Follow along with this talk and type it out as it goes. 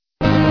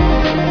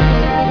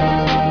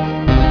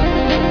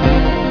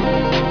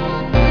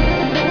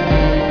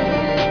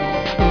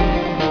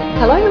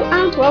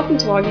Welcome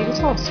to Argue the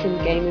Toss from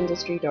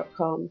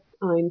GameIndustry.com.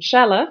 I'm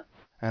Shella.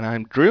 And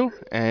I'm Drew,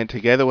 and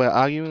together we're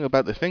arguing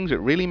about the things that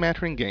really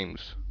matter in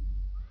games.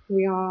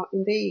 We are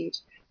indeed.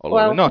 Although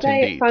we're Well, not today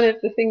it's indeed. kind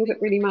of the things that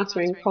really matter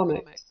in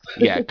comics.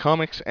 Yeah,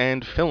 comics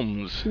and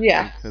films.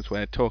 Yes. Because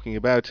we're talking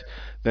about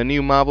the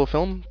new Marvel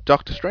film,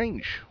 Doctor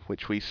Strange,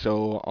 which we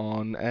saw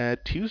on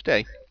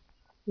Tuesday.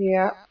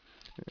 Yeah.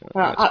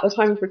 That's, At the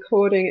time of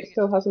recording, it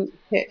still hasn't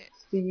hit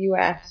the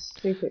US. I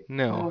think it's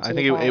no, out I and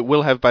think it about.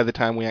 will have by the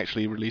time we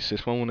actually release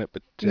this one, won't it?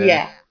 But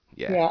Yeah.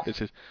 yeah, Yeah.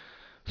 this is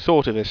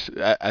sort of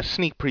a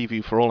sneak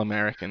preview for all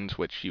Americans,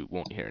 which you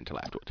won't hear until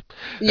afterwards.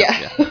 So,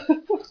 Yeah.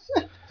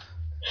 yeah.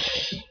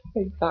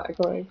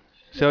 Exactly.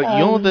 So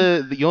you're Um,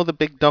 the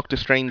big Doctor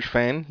Strange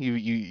fan.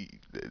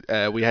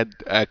 We had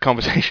a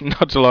conversation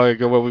not so long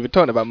ago where we were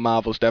talking about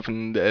Marvel stuff,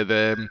 and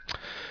the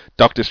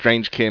Doctor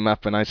Strange came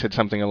up, and I said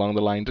something along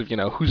the lines of,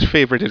 whose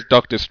favorite is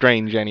Doctor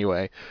Strange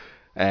anyway?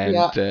 And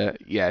yeah.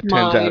 yeah, it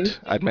turns Mine. out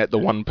I'd met the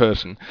one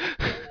person.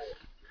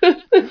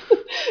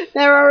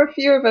 There are a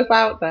few of us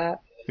out there,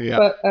 Yeah.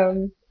 but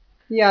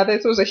yeah,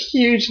 this was a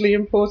hugely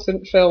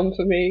important film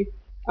for me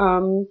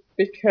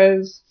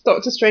because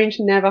Doctor Strange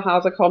never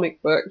has a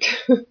comic book.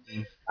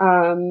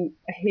 Mm.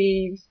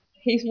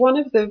 He's one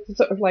of the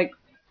sort of like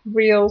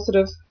real sort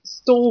of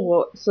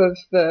stalwarts of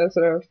the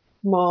sort of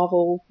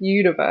Marvel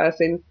universe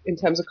in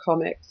terms of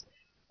comics.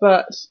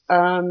 But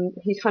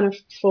he kind of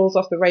falls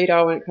off the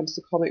radar when it comes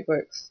to comic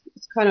books.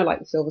 It's kind of like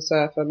the Silver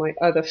Surfer, my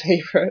other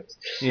favourite.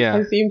 I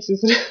Yeah. seem to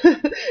seem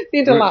to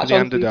Root for latch the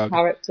onto these underdog.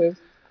 characters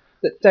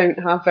that don't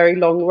have very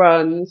long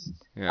runs.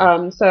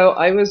 Yeah. So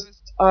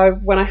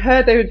when I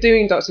heard they were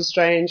doing Doctor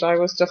Strange, I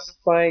was just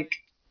like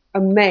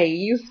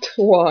amazed.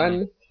 Mm.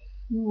 One,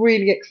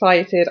 really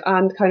excited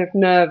and kind of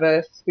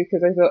nervous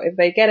because I thought if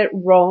they get it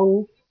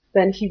wrong,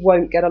 then he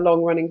won't get a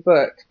long running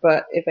book.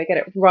 But if they get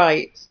it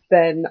right,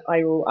 then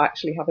I will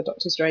actually have a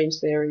Doctor Strange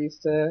series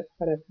to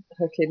kind of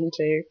hook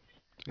into.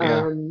 Yeah.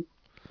 Um,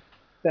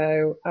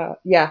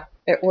 yeah,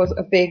 it was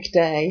a big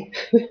day.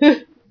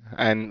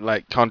 And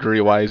like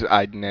contrary wise,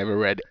 I'd never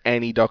read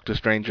any Doctor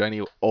Strange. I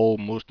knew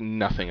almost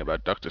nothing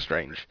about Doctor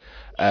Strange.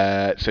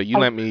 So you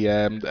I, lent me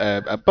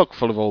a book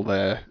full of all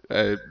the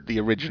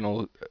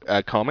original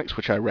comics,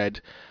 which I read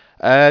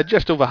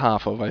just over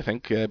half of, I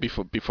think,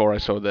 before I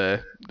saw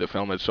the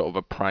film as sort of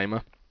a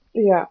primer.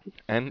 yeah,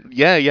 And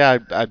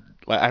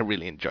I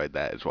really enjoyed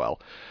that as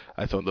well.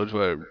 I thought those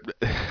were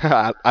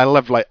I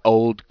love like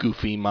old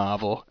goofy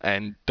Marvel,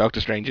 and Doctor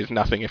Strange is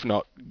nothing if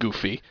not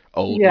goofy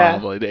old yeah,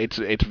 Marvel.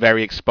 It's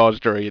very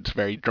expository, it's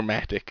very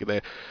dramatic.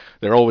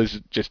 They're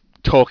always just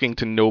talking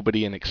to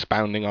nobody and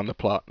expounding on the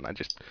plot,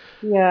 and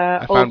yeah.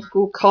 I Old found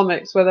school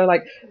comics where they're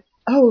like,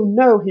 oh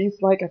no, he's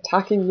like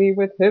attacking me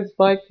with his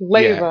like yeah.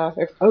 laser.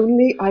 If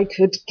only I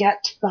could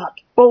get that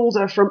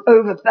boulder from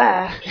over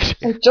there.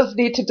 I just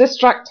need to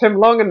distract him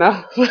long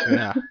enough.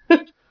 Yeah.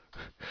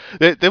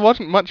 There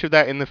wasn't much of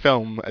that in the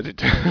film, as it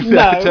turns No.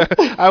 out.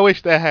 I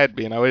wish there had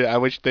been. I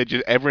wish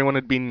everyone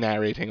had been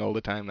narrating all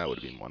the time. That would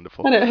have been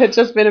wonderful. And it had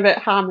just been a bit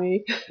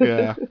hammy.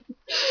 Yeah.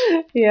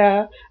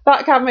 Yeah,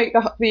 that can make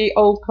the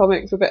old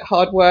comics a bit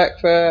hard work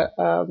for.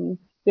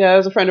 Yeah,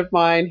 as a friend of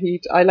mine,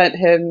 I lent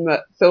him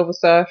Silver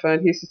Surfer,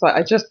 and he's just like,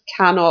 I just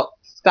cannot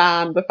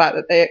stand the fact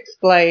that they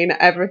explain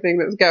everything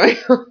that's going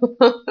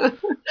on.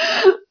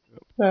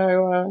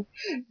 So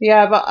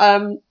yeah, but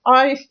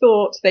I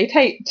thought they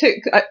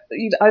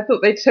I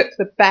thought they took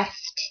the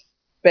best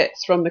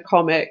bits from the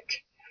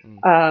comic.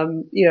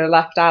 Mm.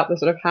 Left out the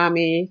sort of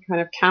hammy,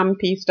 kind of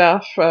campy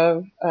stuff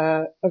of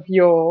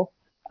yore.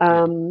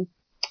 Yeah. Um,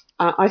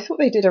 I thought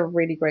they did a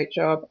really great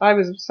job. I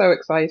was so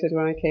excited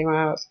when I came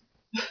out.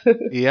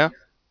 Yeah.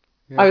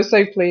 I Yeah. was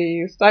so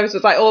pleased. I was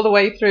just like all the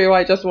way through.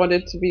 I just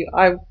wanted to be.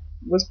 I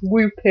was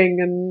whooping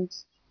and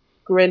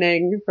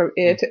grinning from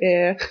ear Mm. to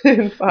ear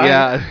inside.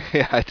 Yeah,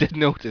 yeah, I did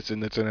notice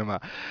in the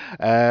cinema.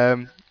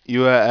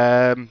 You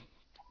were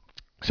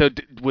so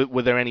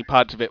were there any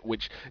parts of it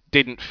which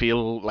didn't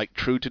feel like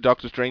true to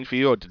Doctor Strange for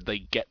you, or did they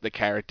get the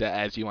character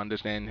as you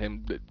understand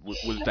him?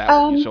 Was that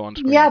what you saw on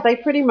Yeah, screen?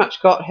 they pretty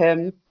much got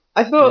him.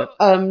 I Yeah. thought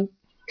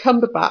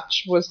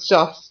Cumberbatch was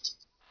just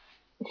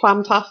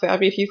fantastic. I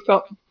mean, he's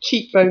got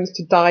cheekbones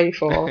to die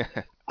for.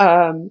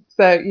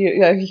 So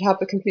he had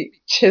the complete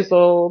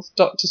chiseled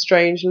Doctor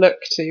Strange look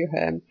to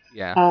him.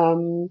 Yeah.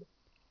 Um,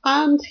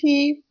 and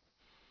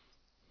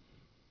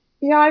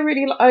yeah, I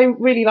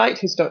really liked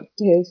his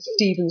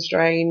Stephen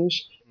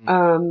Strange. Mm.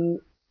 Um,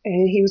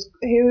 and he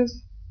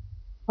was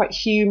quite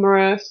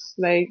humorous.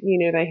 They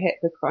hit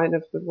the kind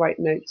of the right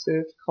notes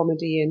of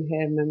comedy in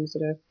him and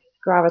sort of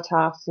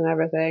gravitas and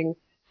everything.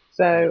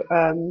 Yeah.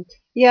 So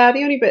yeah,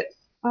 the only bits,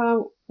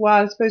 well,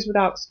 I suppose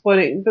without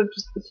spoiling,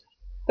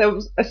 there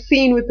was a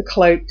scene with the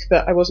cloak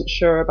that I wasn't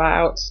sure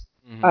about.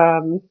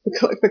 Hmm.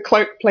 The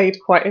cloak played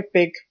quite a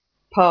big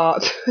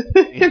part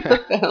in Yeah.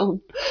 the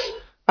film.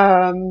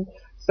 Um,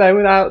 so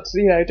without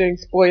doing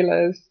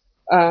spoilers,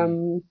 Mm.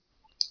 um,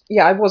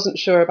 yeah, I wasn't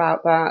sure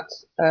about that,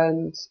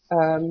 and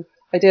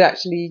I did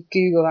actually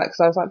Google that because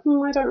I was like,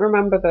 I don't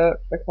remember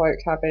the quote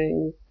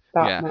having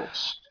that Yeah.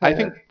 much I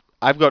kind of. think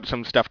I've got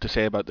some stuff to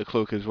say about the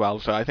cloak as well.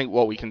 So I think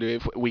what we can do,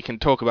 if we can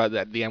talk about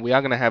that at the end, we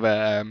are going to have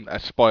a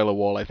spoiler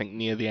wall, I think,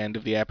 near the end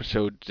of the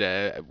episode,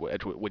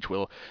 which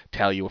will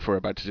tell you if we're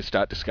about to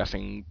start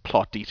discussing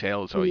plot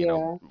details or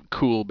Yeah,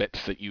 cool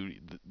bits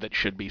that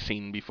should be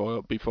seen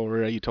before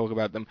you talk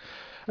about them.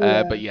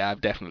 But yeah, yeah,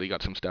 I've definitely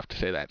got some stuff to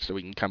say that, so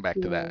we can come back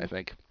to that, yeah. I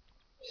think.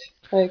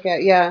 Okay,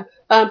 yeah.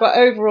 But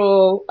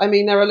overall, I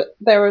mean, there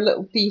are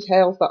little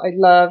details that I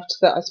loved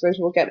that I suppose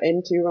we'll get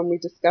into when we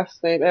discuss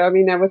it. I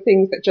mean, there were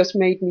things that just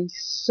made me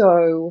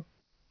so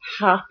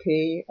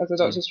happy as a Mm.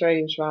 Doctor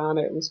Strange fan.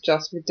 It was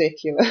just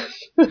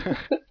ridiculous.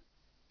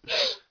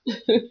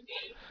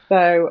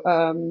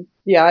 So,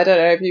 yeah, I don't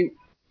know if you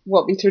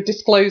want me to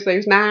disclose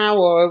those now,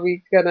 or are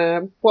we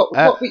gonna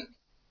uh,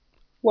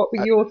 what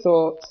were I, your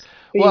thoughts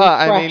Well, being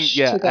I mean, fresh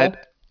yeah, to the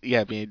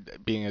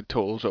being a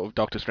total sort of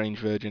Doctor Strange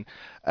virgin.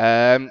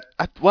 I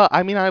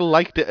mean, I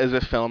liked it as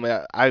a film.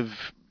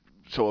 I've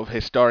sort of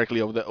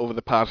historically over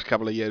the past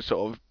couple of years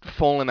sort of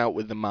fallen out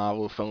with the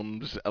Marvel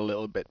films a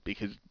little bit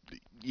because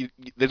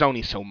there's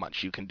only so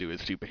much you can do as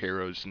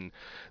superheroes, and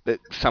that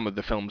some of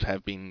the films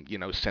have been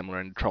similar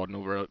and trodden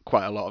over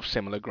quite a lot of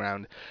similar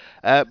ground.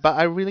 But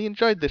I really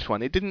enjoyed this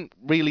one. It didn't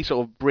really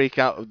sort of break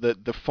out of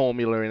the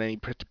formula in any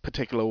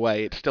particular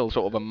way. It's still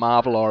sort of a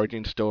Marvel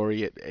origin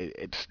story.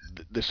 It's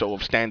the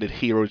sort of standard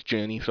hero's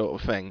journey sort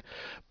of thing,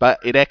 but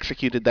it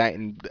executed that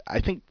in, I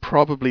think,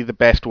 probably the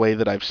best way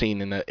that I've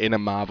seen in a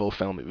Marvel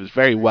film. It was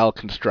very well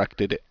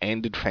constructed. It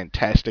ended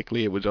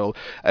fantastically. It was all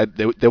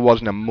there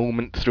wasn't a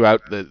moment throughout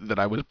that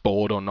I was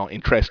bored or not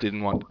interested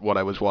in what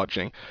I was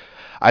watching.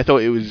 I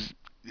thought it was,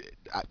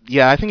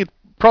 yeah, I think it's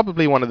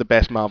probably one of the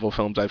best Marvel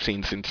films I've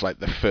seen since like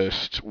the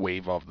first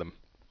wave of them.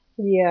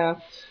 yeah.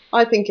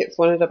 I think it's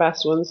one of the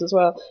best ones as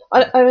well.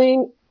 Mm. I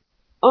mean,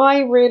 I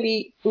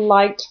really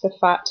liked the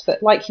fact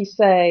that, like you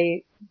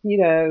say,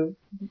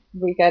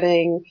 we're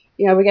getting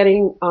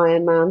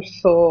Iron Man,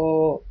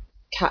 Thor,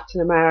 Captain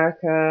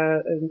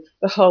America, and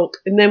the Hulk,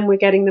 and then we're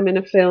getting them in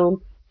a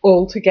film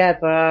all together.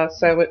 Mm.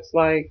 So it's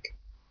like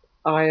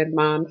Iron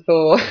Man,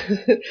 Thor,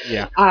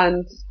 Yeah,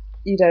 and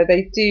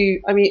they do.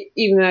 I mean,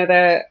 even though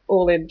they're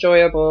all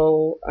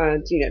enjoyable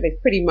and they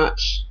pretty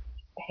much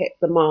hit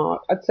the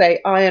mark, I'd say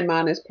Iron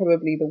Man is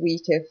probably the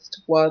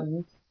weakest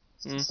one,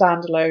 mm.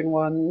 standalone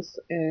ones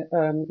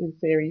in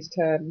series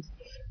terms.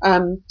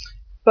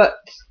 But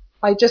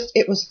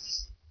it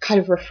was kind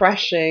of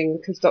refreshing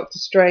because Doctor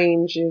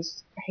Strange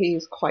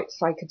he's quite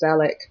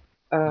psychedelic.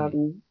 Mm.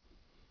 Um,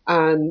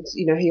 and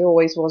he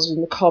always was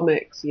in the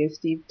comics.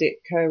 Steve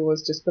Ditko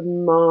was just the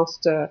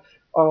master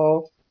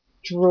of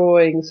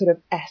drawing sort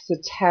of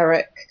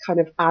esoteric, kind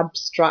of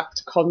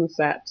abstract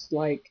concepts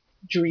like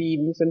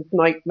dreams and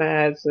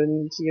nightmares,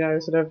 and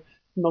sort of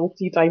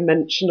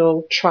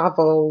multi-dimensional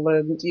travel,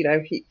 and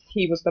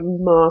he was the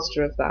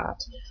master of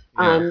that.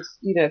 Yeah, And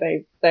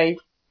they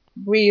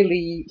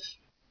really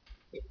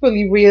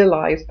fully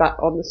realised that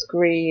on the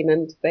screen,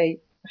 and they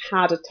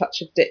had a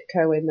touch of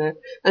Ditko in there.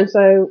 And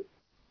so,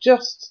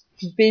 just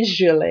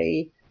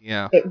visually,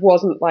 yeah. it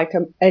wasn't like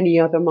any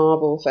other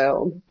Marvel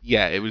film.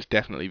 Yeah, it was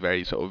definitely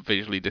very sort of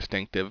visually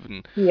distinctive,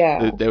 and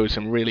Yeah, there was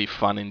some really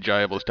fun,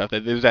 enjoyable stuff.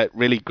 There's that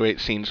really great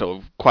scene sort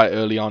of quite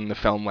early on in the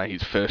film where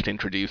he's first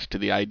introduced to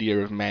the idea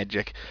of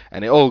magic,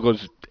 and it all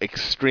goes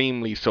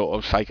extremely sort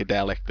of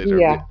psychedelic.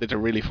 yeah, There's a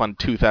really fun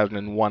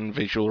 2001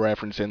 visual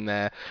reference in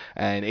there,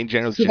 and in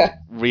general, it's just yeah,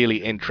 really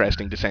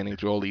interesting descending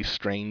through all these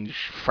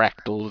strange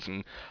fractals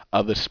and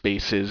other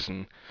spaces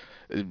and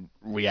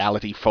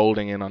reality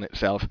folding in on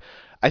itself.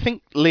 I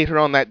think later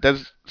on that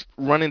does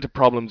run into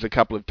problems a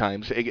couple of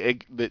times.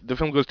 The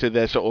film goes to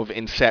their sort of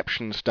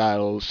Inception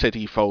style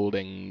city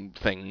folding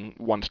thing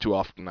once too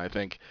often, I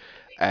think.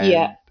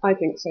 yeah. And I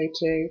think so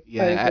too. I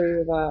yeah, agree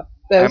with that.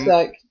 There's um,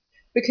 like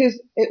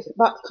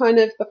that's kind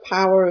of the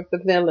power of the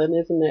villain,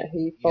 isn't it?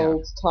 He yeah,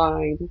 folds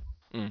time.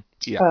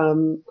 yeah,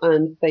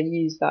 And they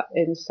use that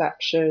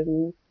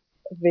Inception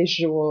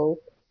visual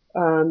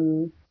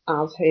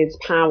as his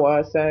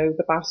power. So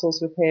the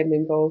battles with him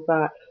involve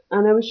that,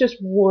 and there was just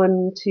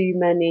one too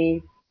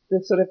many.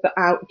 The sort of the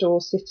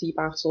outdoor city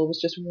battle was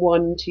just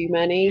one too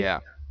many, yeah,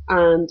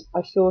 and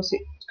I thought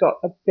it got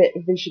a bit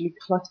visually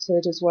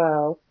cluttered as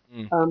well.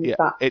 yeah.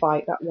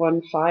 That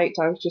one fight,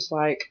 I was just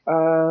like,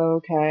 oh,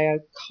 okay,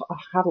 I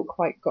haven't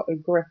quite got a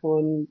grip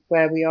on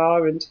where we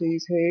are and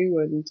who's who,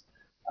 and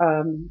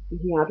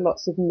he had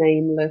lots of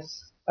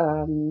nameless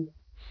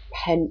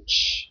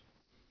hench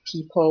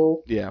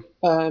people Yeah.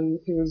 who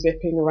were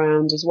zipping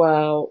around as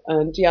well.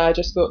 And yeah, I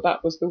just thought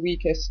that was the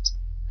weakest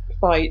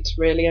fight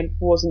really, and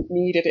wasn't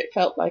needed. It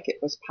felt like it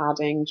was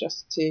padding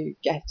just to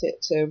get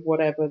it to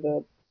whatever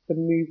the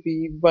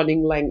movie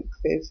running length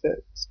is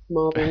that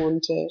Marvel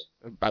wanted.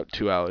 About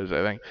 2 hours,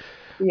 I think.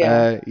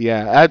 Yeah,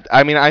 Yeah,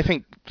 I mean, I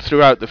think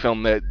throughout the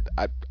film that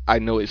I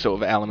noticed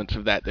sort of elements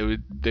of that.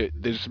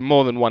 There's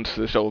more than once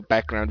the sort of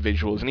background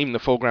visuals and even the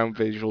foreground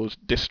visuals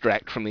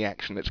distract from the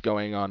action that's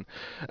going on.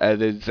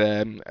 There's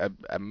a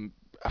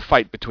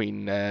fight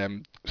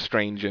between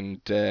Strange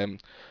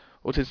and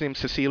what's his name,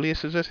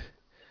 Cecilius, is it?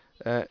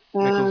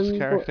 Nichols' What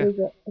character. was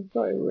it? I've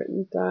got it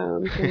written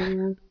down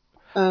somewhere.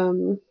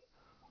 Um,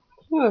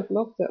 oh, I've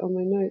lost it on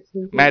my notes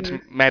completely.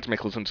 Mads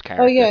Mikkelsen's Oh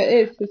character. yeah,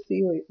 it is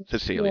Cecilia.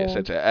 Cecilia, Yeah,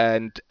 that's it.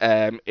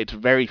 And it's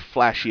very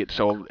flashy.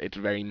 It's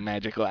very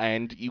magical,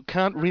 and you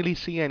can't really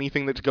see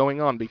anything that's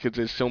going on because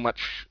there's so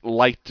much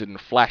light and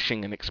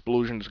flashing and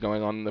explosions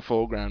going on in the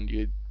foreground.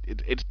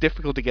 It's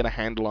difficult to get a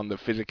handle on the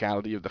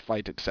physicality of the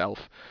fight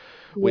itself,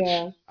 which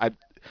yeah.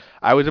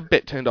 I was a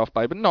bit turned off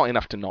by, but not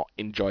enough to not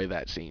enjoy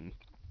that scene.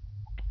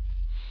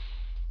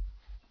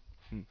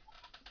 Hmm.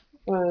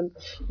 Um,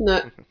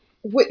 no,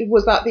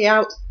 was that the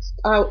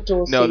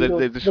outdoor No, scene or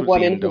this the was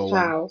one the in his indoor one.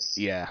 house?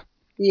 Yeah,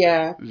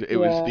 Yeah, it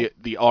was yeah,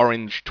 the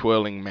orange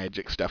twirling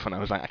magic stuff, and I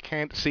was like, I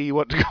can't see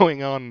what's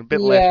going on. A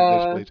bit less of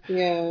this, yeah, please.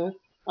 yeah.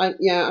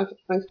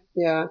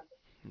 Yeah.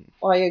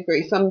 I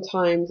agree.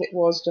 Sometimes it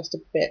was just a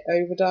bit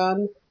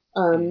overdone.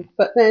 Mm.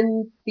 But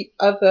then the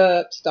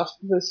other stuff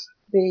was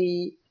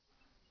the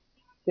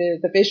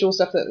visual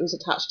stuff that was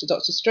attached to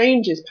Doctor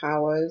Strange's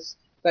powers.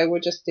 They were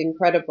just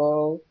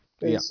incredible.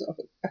 Yeah, There's sort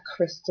of a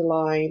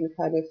crystalline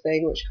kind of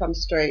thing which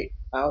comes straight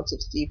out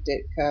of Steve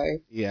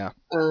Ditko. yeah,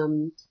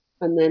 Um,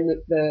 and then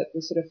the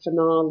sort of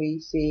finale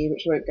scene,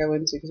 which we won't go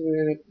into because we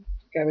were going to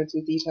go into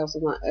the details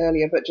on that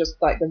earlier, but just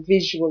like the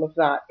visual of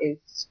that is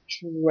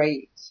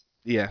straight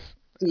yes,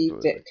 Steve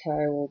absolutely.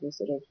 Ditko, all the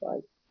sort of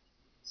like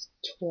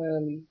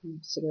twirly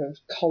sort of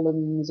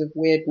columns of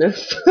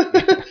weirdness.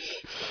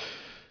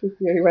 Is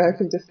the only way I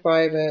can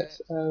describe it.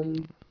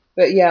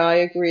 But yeah, I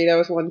agree. There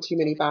was one too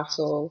many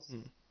battles.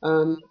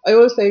 Mm. I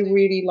also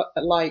really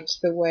liked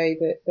the way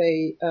that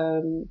they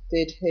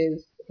did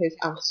his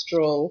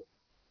astral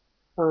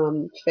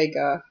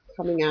figure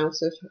coming out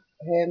of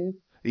him.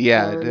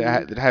 Yeah, Um,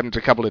 it happens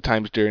a couple of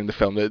times during the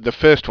film. The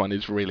first one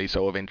is really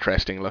sort of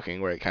interesting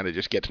looking, where it kind of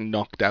just gets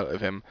knocked out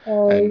of him,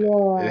 and it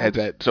oh has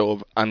that sort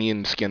of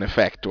onion skin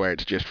effect where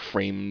it's just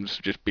frames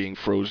just being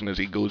frozen as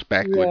he goes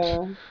backwards,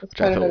 yeah, it's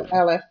which I kind of thought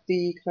an was,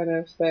 LSD kind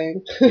of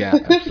thing. yeah,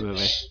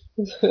 absolutely.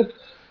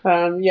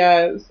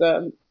 Yeah,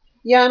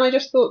 yeah, and I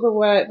just thought the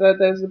way that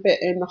there's a bit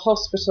in the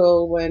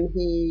hospital when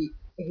he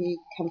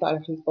comes out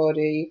of his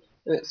body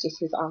and it's just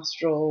his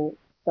astral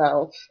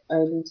self,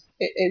 and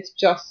it's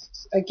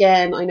just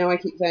again, I know I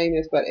keep saying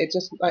this, but it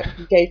just like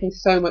gave me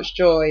so much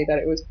joy that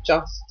it was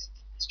just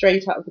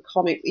straight out of the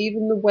comics.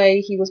 Even the way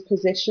he was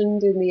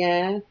positioned in the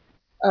air,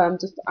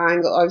 just the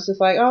angle, I was just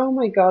like, oh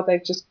my god,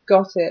 they've just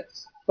got it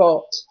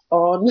spot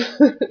on.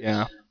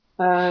 Yeah.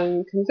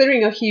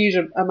 Considering a huge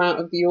amount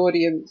of the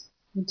audience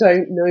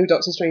don't know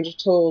Doctor Strange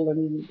at all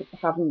and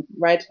haven't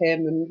read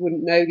him and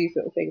wouldn't know these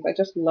little things, I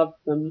just love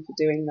them for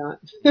doing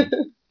Mm.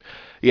 that.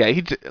 Yeah,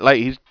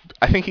 he's.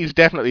 I think he's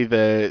definitely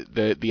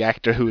the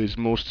actor who is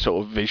most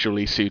sort of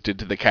visually suited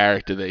to the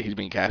character that he's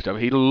been cast of.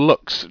 He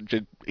looks,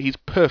 he's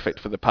perfect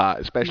for the part,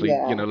 especially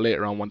Yeah,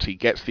 later on once he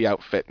gets the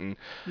outfit and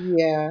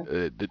yeah,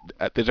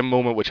 there's a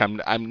moment which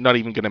I'm not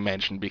even going to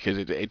mention because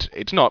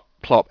it's not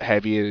plot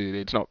heavy,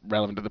 it's not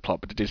relevant to the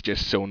plot, but it is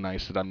just so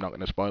nice that I'm not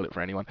going to spoil it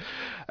for anyone.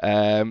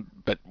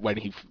 But when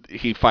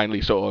he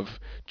finally sort of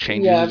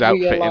changes yeah. his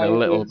outfit in a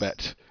little Realizes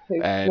bit,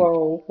 his and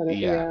role, kind of.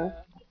 yeah, Yeah,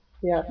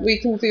 yeah. We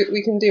can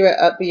do it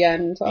at the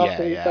end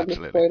after yeah, we've yeah, done the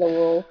absolutely, spoiler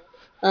rule.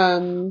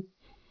 Um,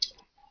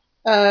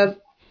 uh,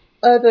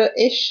 Other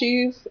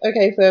issues.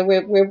 Okay, so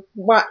we're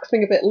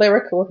waxing a bit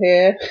lyrical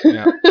here.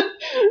 yeah,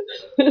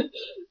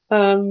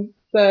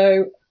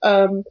 So,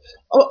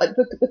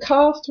 the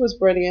cast was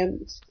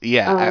brilliant.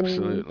 yeah, Um,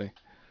 absolutely.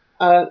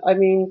 I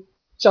mean,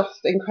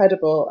 just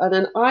incredible. And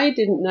then I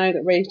didn't know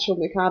that Rachel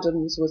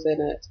McAdams was in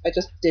it. I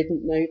just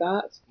didn't know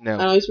that. No,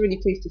 And I was really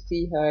pleased to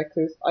see her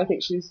because I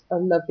think she's a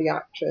lovely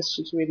actress.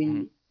 She's hmm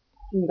really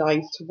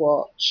nice to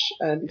watch,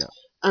 yeah,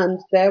 and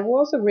there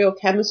was a real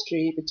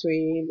chemistry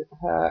between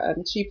her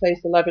and she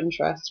plays the love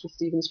interest for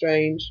Stephen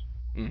Strange,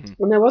 hmm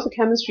and there was a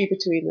chemistry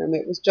between them.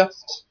 It was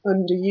just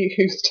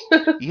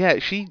underused. yeah.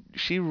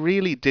 She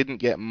really didn't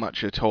get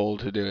much at all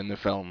to do in the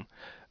film.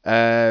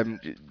 Um,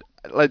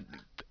 like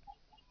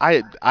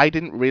I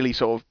didn't really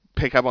sort of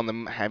pick up on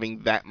them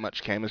having that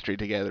much chemistry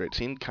together. It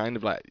seemed kind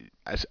of like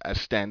a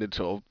standard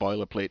sort of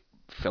boilerplate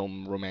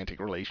film romantic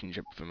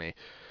relationship for me.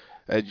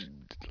 Uh,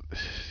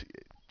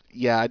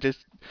 yeah, I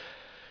just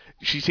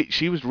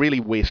she was really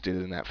wasted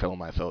in that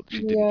film. I thought she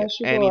didn't Yeah, get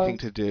she anything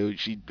was. to do.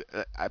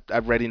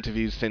 I've read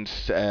interviews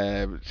since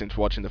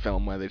watching the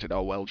film where they said,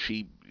 oh well,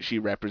 she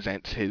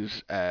represents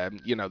his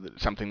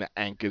something that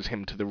anchors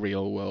him to the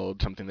real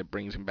world, something that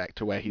brings him back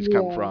to where he's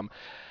come Yeah, from,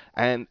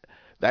 and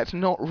that's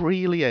not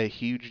really a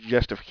huge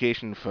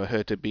justification for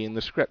her to be in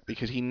the script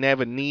because he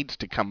never needs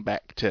to come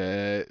back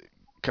to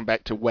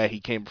where he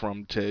came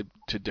from to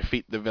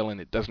defeat the villain.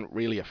 It doesn't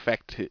really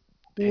affect his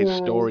no,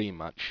 story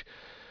much.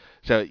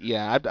 So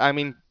yeah, I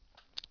mean,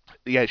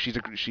 yeah, she's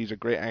a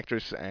great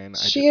actress, and I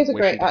she just is a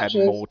wish great she'd had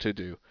actress. more to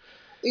do.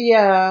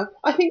 Yeah,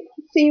 I think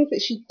the scenes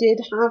that she did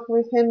have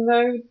with him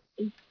though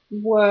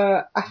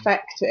were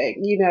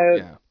affecting.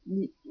 Yeah.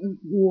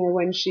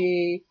 When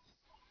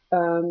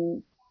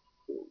um,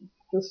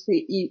 the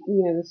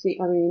scene.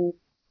 I mean,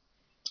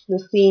 the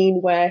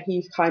scene where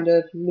he's kind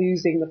of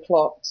losing the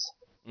plot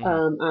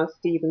Mm, as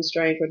Stephen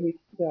Strange when he's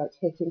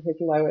hitting his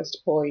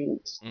lowest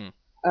point, mm,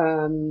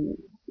 um,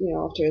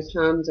 after his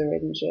hands are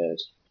injured.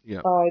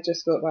 yeah. I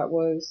just thought that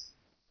was,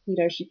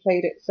 she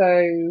played it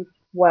so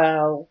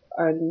well,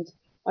 and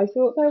I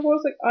thought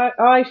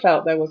I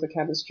felt there was a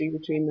chemistry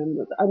between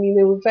them. I mean,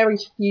 there were very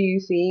few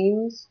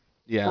scenes.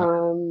 Yeah.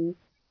 Um,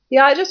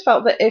 yeah, I just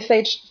felt that if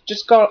they'd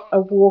just got a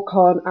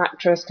walk-on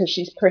actress because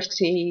she's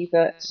pretty,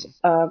 that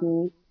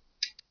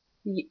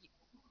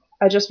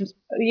I just,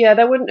 yeah,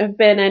 there wouldn't have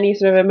been any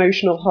sort of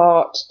emotional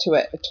heart to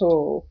it at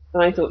all.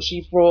 And I thought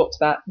she brought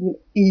that,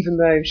 even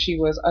though she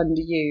was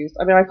underused.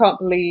 I mean, I can't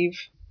believe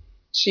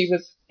she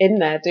was in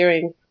there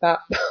doing that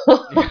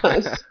part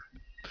because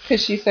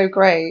she's so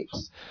great.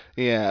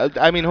 Yeah,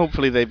 I mean,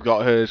 hopefully they've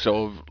got her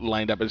sort of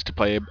lined up as to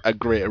play a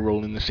greater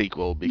role in the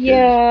sequel because,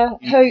 Yeah,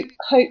 hope.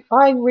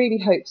 I really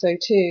hope so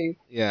too.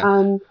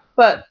 yeah,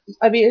 But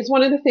I mean, it's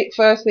one of the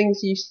first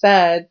things you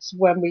said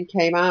when we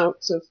came out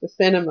of the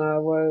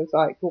cinema was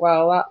like,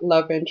 "Well, that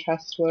love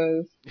interest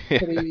was yeah,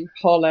 pretty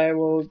hollow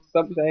or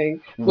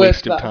something." Words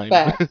waste to of that time.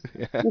 effect.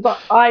 Yeah,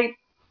 But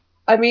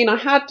I mean, I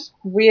had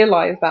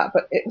realised that,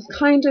 but it was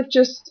kind of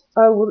just,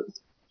 oh, well, it's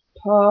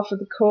par for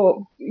the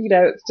course.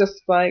 It's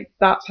just like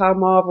that's how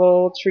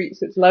Marvel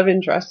treats its love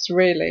interests.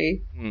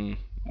 Really, mm,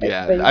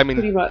 yeah. they I mean,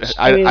 pretty much.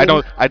 I I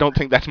mean, don't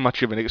think that's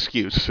much of an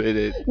excuse.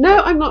 no,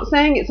 I'm not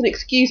saying it's an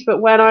excuse,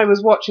 but when I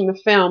was watching the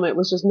film, it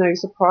was just no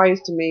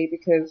surprise to me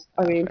because,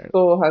 I mean, fair enough.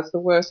 Thor has the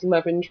worst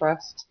love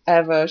interest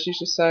ever. She's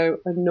just so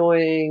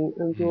annoying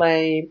and Mm,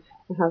 lame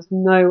and has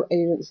no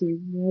agency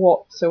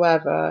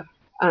whatsoever.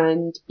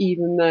 And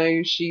even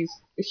though she's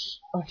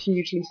a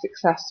hugely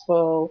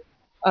successful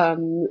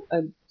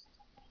a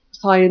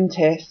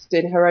scientist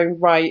in her own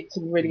right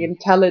and really mm,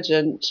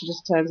 intelligent, she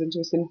just turns into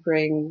a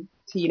simpering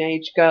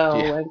teenage girl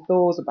yeah, when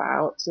Thor's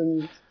about.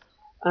 And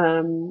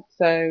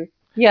so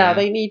yeah, yeah,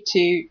 they need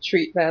to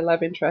treat their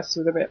love interests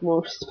with a bit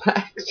more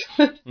respect.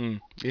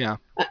 yeah.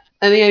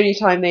 And the only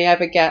time they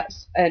ever get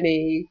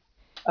any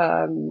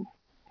um,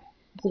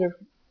 sort of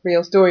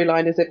real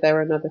storyline is if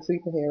they're another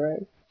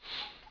superhero.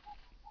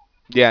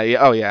 Yeah, yeah,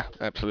 oh yeah,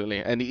 absolutely.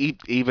 And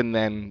even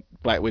then,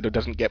 Black Widow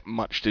doesn't get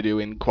much to do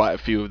in quite a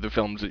few of the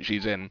films that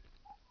she's in.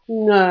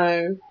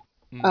 No,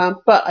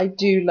 Mm. but I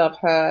do love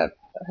her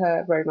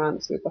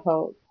romance with the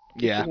Hulk.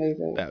 It's Yeah,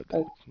 amazing. that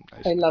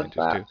I I love just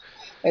that. do.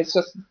 It's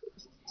just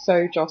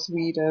so Joss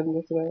Whedon,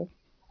 the sort of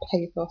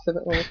pathos of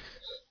it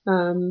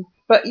all.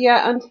 But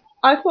yeah, and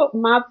I thought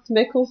Mads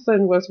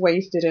Mikkelsen was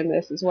wasted in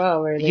this as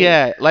well. Really,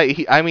 Yeah,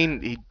 like I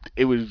mean,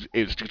 it was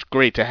just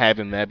great to have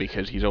him there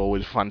because he's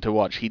always fun to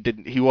watch.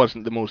 He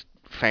wasn't the most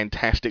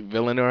fantastic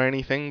villain or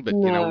anything, but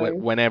you know, no,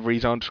 whenever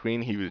he's on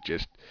screen, he was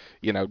just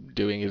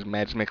doing his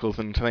Mads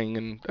Mikkelsen thing,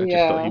 and I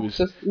just thought he yeah, was.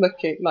 just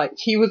looking like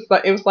he was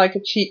like it was like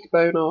a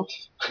cheekbone off,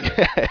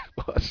 Yeah, it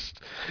was.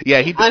 Yeah,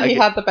 and he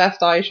had the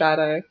best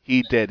eyeshadow.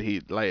 he did. He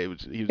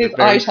was a His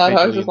very eyeshadow,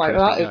 I was visually just like,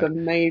 interesting that is guy.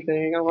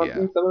 amazing. I want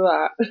Yeah, some of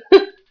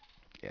that.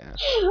 yeah.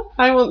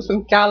 I want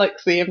some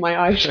galaxy in my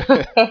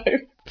eyeshadow.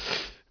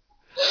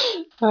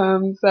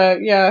 So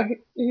yeah,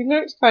 he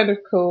looked kind of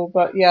cool,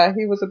 but yeah,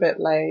 he was a bit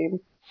lame.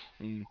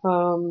 Mm,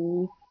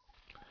 Um,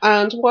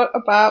 and what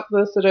about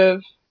the sort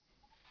of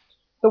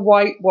the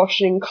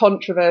whitewashing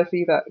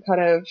controversy that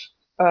kind of,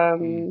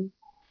 mm. um,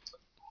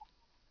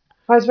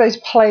 I suppose,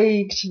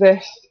 plagued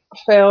this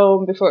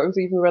film before it was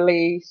even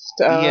released?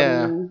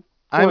 Yeah,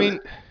 I What? mean,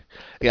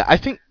 yeah, I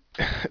think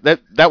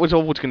that was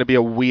always going to be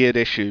a weird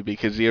issue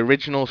because the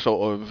original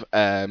sort of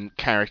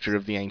character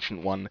of the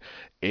Ancient One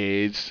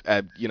is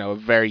a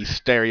very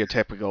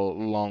stereotypical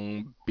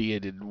long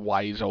bearded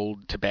wise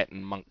old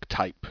Tibetan monk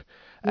type,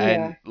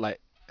 and Yeah. like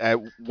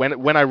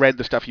when I read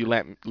the stuff you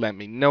let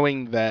me,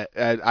 knowing that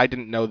I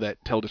didn't know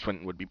that Tilda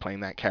Swinton would be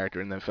playing that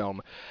character in the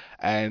film,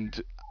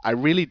 and I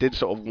really did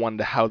sort of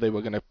wonder how they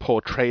were going to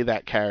portray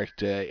that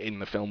character in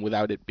the film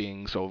without it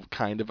being sort of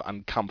kind of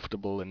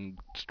uncomfortable and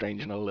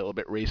strange and a little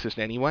bit racist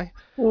anyway.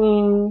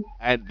 Mm,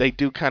 And they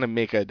do kind of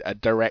make a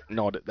direct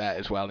nod at that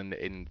as well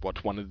in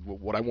what's one of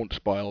what I won't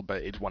spoil,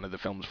 but it's one of the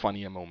film's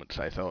funnier moments.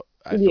 I thought,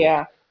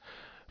 yeah.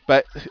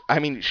 but I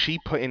mean, she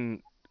put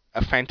in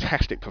a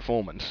fantastic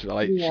performance.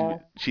 Like Yeah.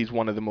 she's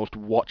one of the most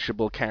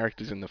watchable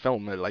characters in the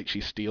film. Like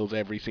she steals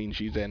every scene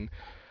she's in.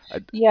 Uh,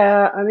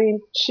 Yeah, I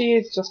mean, she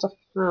is just a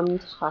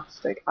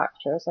fantastic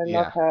actress. I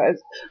love yeah, her.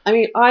 I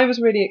mean, I was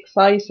really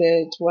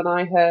excited when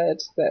I heard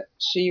that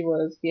she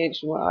was the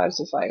Ancient One. I was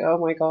just like, oh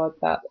my god,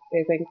 that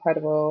is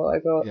incredible. I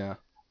thought, yeah,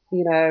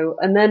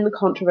 and then the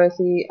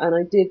controversy, and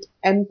I did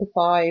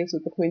empathize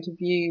with the point of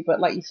view, but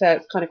like you said,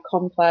 it's kind of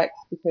complex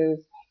because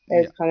yeah,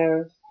 there's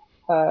kind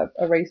of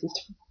a racist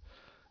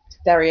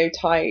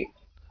stereotype.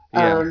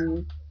 yeah.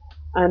 Um,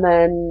 and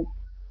then,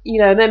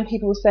 and then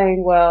people were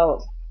saying,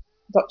 well,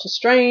 Doctor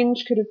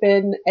Strange could have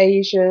been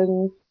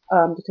Asian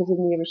because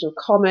in the original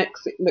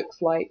comics it looks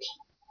like,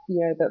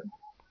 that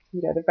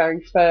the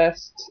very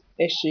first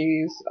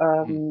issues,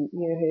 Mm,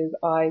 his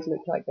eyes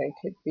look like they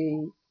could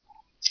be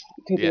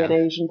could be an Yeah.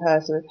 Asian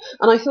person.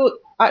 And I thought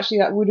actually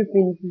that would have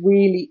been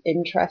really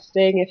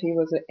interesting if he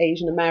was an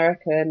Asian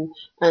American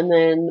and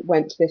then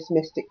went to this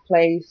mystic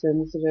place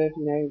and sort of,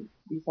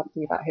 do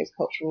something about his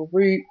cultural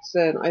roots.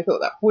 And I thought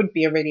that would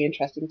be a really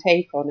interesting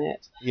take on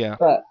it. Yeah.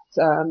 But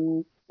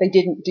they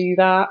didn't do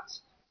that.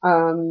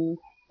 Um,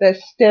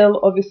 there's still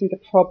obviously the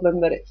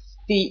problem that it's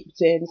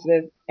steeped in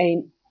sort of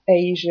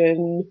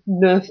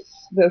Asian-ness,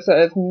 the sort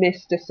of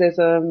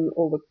mysticism,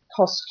 all the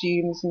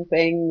costumes and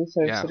things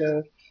have Yeah. sort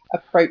of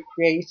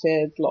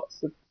appropriated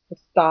lots of the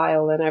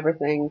style and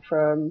everything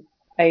from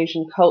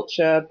Asian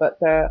culture, but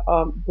there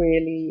aren't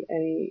really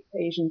any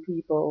Asian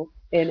people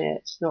in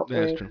it, not That's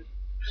really. true.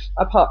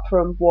 Apart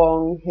from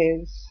Wong,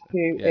 who is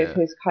Yeah.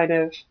 his kind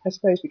of, I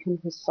suppose, become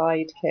his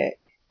sidekick.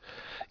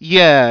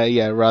 Yeah,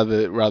 yeah.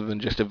 Rather than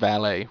just a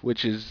valet,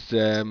 which is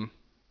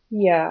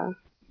Yeah.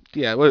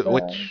 yeah, So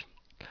which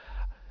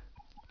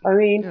I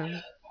mean,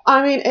 yeah.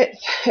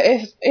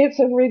 it's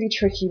a really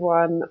tricky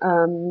one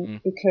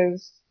Mm,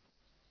 because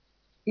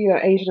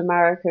Asian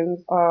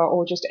Americans are,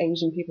 or just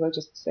Asian people are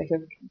just sick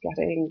of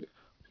getting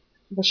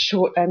the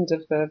short end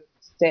of the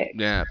stick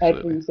yeah,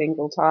 absolutely. every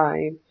single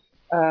time.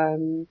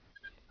 Um,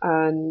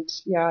 and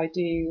yeah, I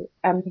do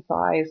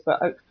empathise,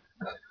 but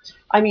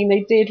I mean,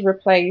 they did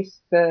replace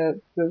the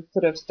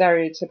sort of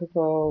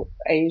stereotypical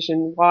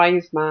Asian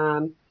wise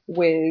man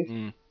with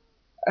Mm.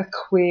 a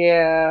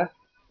queer,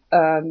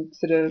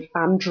 sort of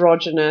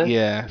androgynous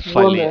Yeah,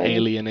 slightly woman.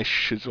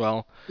 alienish as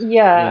well.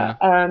 Yeah.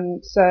 Yeah.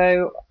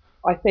 So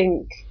I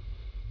think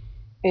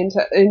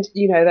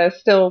there's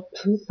still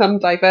some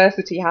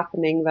diversity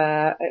happening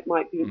there. It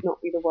might be Mm.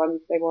 not be the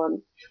ones they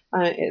want.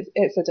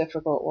 It's a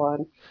difficult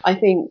one. I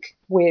think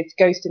with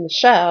Ghost in the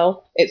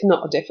Shell, it's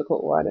not a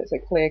difficult one. It's a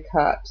clear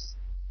cut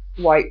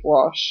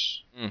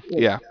whitewash. Mm.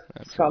 Yeah,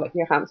 It's absolutely. Scarlett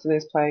Johansson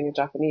is playing a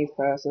Japanese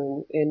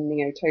person in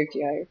Neo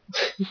Tokyo.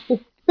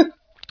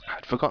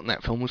 I'd forgotten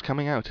that film was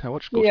coming out. I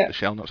watched Ghost in Yeah. the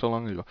Shell not so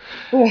long ago.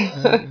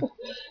 Uh,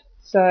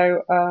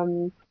 So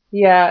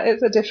yeah,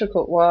 it's a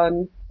difficult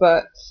one,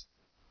 but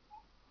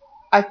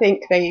I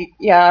think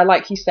yeah,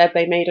 like you said,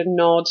 they made a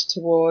nod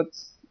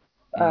towards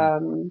mm.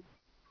 um,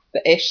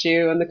 the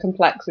issue and the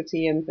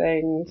complexity and Mm.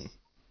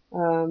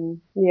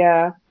 things.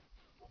 Yeah,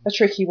 a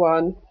tricky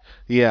one.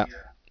 Yeah.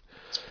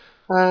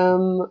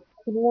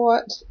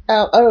 What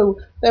else? Oh,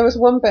 there was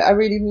one bit I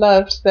really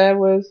loved. There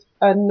was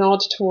a nod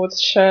towards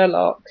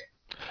Sherlock.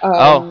 Oh,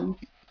 Um,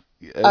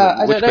 I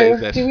don't which bit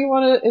is know. Do this? we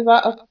want to? Is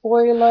that a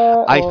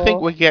spoiler I think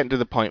or? we're getting to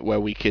the point where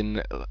we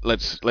can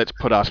let's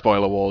put our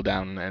spoiler wall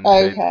down and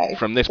say Okay,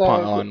 from this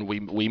point so on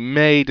we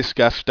may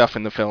discuss stuff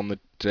in the film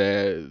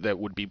that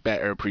would be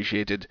better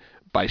appreciated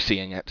by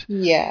seeing it.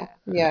 yeah,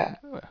 yeah.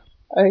 Uh,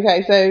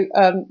 Okay,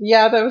 so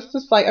yeah, there was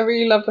just like I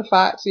really love the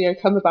fact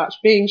Cumberbatch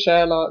being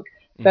Sherlock.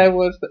 mm, There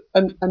was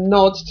a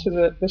nod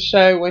to the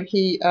show when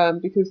he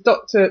because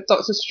Doctor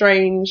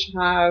Strange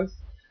has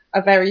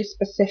a very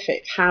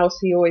specific house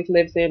he always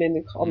lives in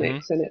the mhm.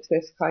 comics, and it's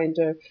this kind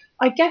of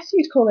I guess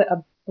you'd call it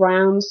a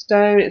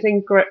brownstone. It's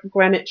in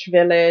Greenwich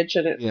Village,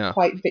 and it's Yeah.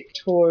 quite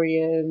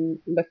Victorian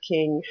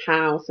looking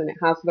house, and it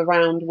has the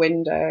round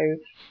window.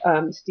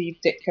 Steve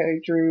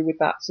Ditko drew with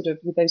that sort of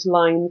with those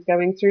lines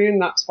going through,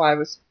 and that's why I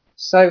was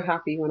so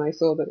happy when I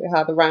saw that it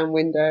had a round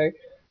window.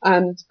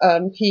 And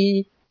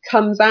he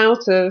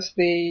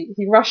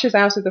rushes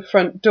out of the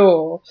front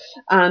door,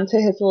 and to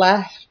his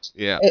left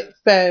Yeah. it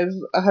says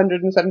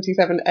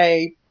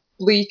 177A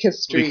Bleecker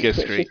Street, Bleecker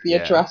which Street. is the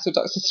Yeah. address of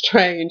Doctor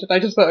Strange. And I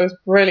just thought it was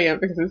brilliant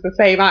because it's the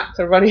same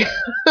actor running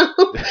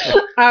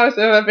out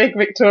of a big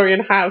Victorian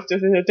house,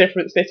 just in a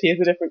different city as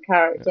a different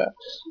character.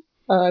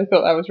 I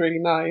thought that was really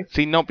nice.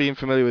 See, not being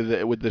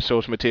familiar with the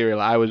source material,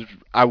 I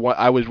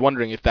was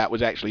wondering if that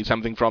was actually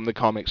something from the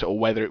comics or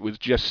whether it was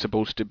just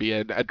supposed to be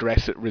an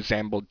address that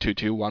resembled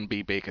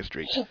 221B Baker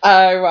Street.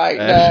 Oh, right,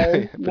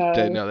 no, But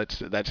no. no,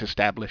 that's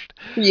established.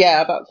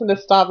 Yeah, that's an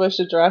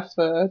established address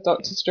for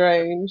Doctor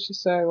Strange.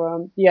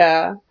 So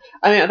yeah,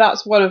 I mean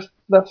that's one of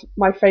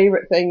my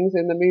favourite things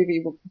in the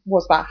movie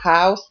was that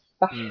house.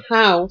 The Mm.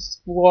 house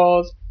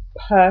was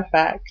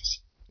perfect.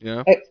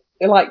 Yeah. It's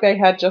like they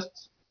had just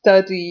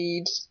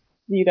studied,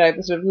 the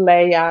sort of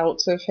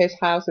layout of his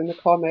house in the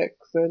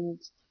comics, and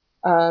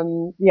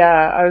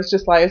yeah, I was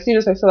just like, as soon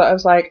as I saw that, I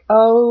was like,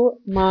 oh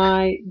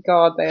my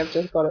god, they have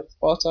just got it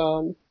spot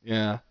on.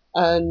 Yeah.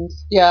 And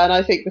yeah, and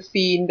I think the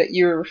scene that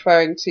you were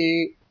referring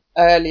to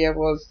earlier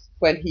was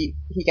when he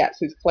gets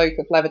his cloak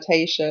of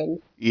levitation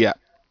Yeah.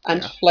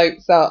 and Yeah.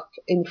 floats up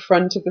in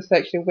front of the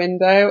circular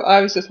window.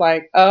 I was just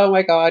like, oh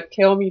my god,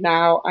 kill me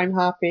now. I'm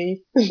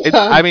happy.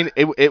 I mean,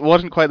 it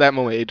wasn't quite that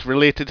moment. It's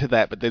related to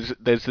that, but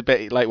there's the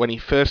bit like when he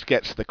first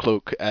gets the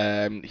cloak,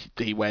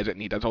 he wears it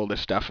and he does all this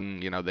stuff,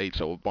 and they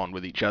sort of bond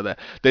with each other.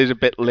 There's a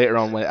bit later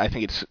on where I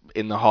think it's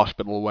in the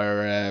hospital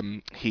where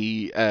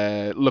he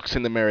looks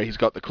in the mirror, he's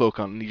got the cloak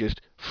on, and he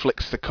just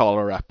flicks the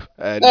collar up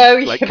and Oh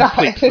like yeah, that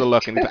completes the is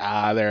look, and it's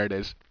there it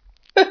is.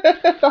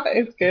 that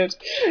is good.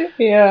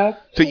 Yeah.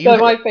 So you, But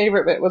my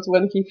favourite bit was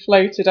when he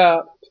floated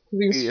up because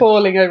he was yeah,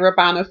 falling over a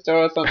banister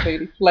or something.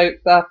 And he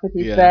floats up and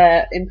he's yeah.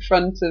 there in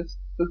front of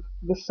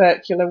the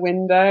circular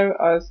window.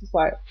 I was just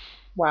like,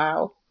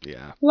 wow,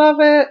 Yeah. love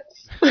it.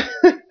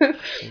 It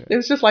Yeah.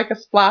 was just like a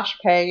splash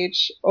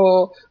page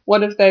or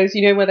one of those,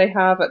 where they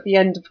have at the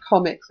end of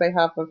comics, they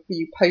have a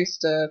few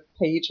poster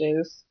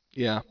pages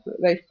Yeah. that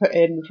they've put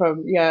in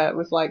from, yeah, it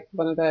was like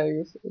one of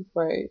those. It was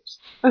great.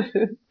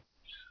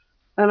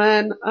 And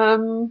then,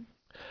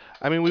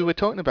 I mean, we were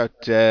talking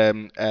about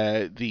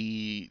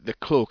the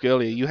cloak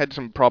earlier. You had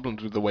some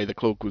problems with the way the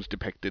cloak was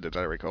depicted, as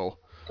I recall.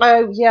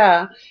 oh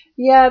yeah,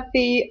 yeah,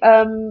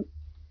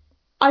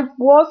 I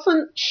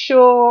wasn't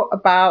sure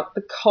about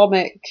the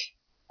comic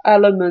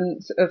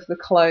element of the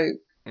cloak.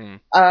 Mm.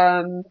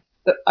 Um,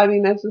 I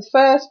mean, there's the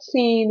first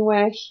scene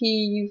where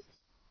he's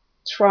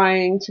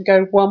trying to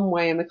go one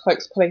way and the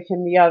cloak's pulling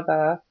him the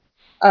other.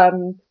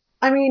 Um,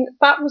 I mean,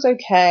 that was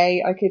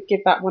okay. I could give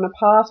that one a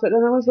pass. But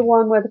then there was the Mm.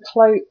 one where the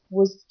cloak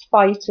was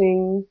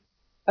fighting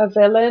a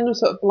villain,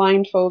 sort of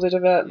blindfolded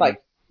of a, Mm.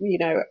 like,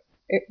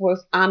 it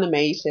was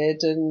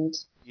animated, and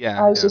I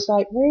Yeah, was yeah. just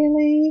like,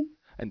 really?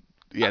 And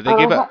yeah, And I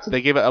had to,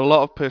 they gave it a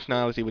lot of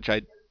personality, which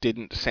I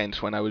didn't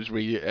sense when I was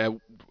reading.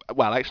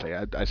 Well, actually,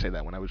 I say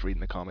that when I was reading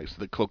the comics.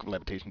 The Cloak of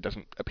Levitation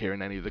doesn't appear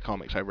in any of the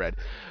comics I read,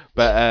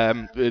 but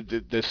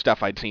the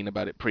stuff I'd seen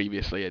about it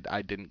previously,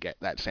 I didn't get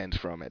that sense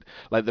from it.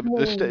 Like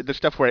no, the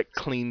stuff where it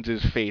cleans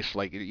his face,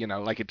 like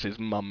like it's his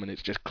mum and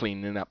it's just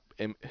cleaning up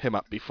him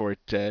up before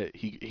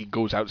he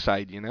goes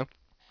outside. I thought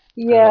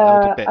that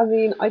was a yeah, bit. I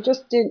mean, I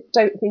just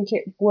don't think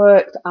it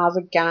worked as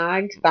a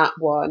gag, that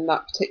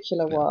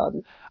particular Yeah.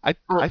 one.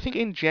 I think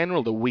in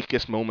general the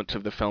weakest moments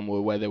of the film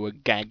were where there were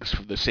gags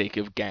for the sake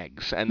of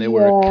gags, and there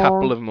were a Yeah,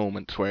 couple of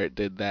moments where it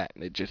did that,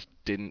 and it just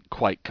didn't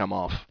quite come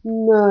off.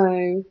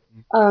 no.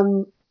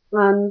 Um,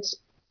 and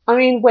I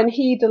mean, when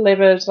he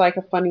delivered like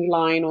a funny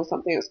line or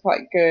something, it was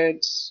quite good.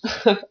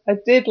 I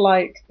did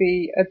like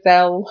the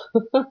Adele,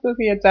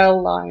 the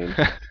Adele line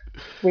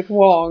with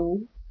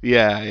Wong.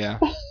 Yeah, yeah.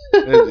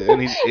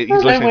 And he's And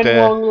then listening when to.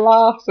 Wong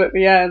laughs at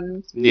the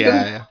end, he Yeah,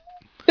 doesn't. yeah.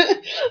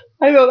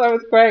 I thought that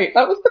was great.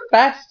 That was the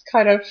best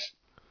kind of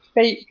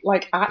fake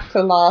like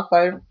actor laugh.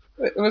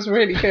 It was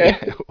really Yeah,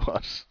 good. it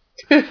was.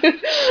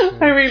 I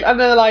Yeah. mean, and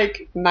they're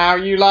like, now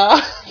you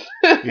laugh.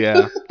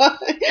 Yeah. It's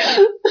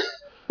like,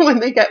 when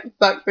they get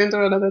sucked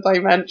into another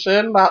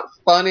dimension, that's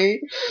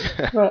funny.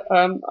 But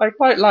I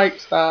quite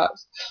liked that,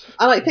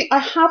 and I think I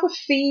have a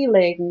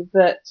feeling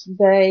that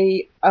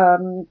they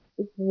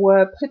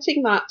were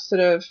putting that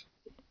sort of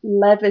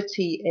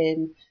levity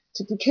in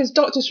because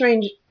Doctor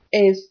Strange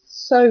is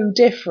so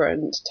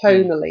different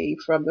Mm. tonally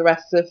from the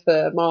rest of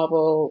the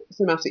Marvel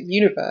Cinematic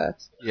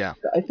Universe Yeah.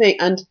 that I think,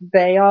 and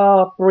they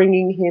are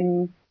bringing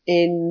him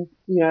in,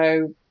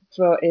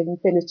 for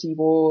Infinity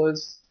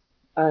Wars,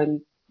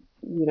 and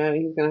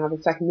he's going to have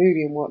a second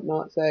movie and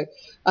whatnot. So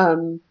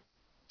um,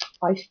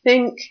 I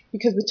think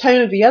because the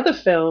tone of the other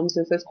films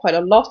is there's quite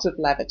a lot of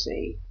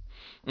levity,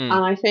 Mm.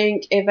 and I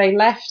think if they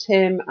left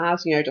him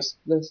as, just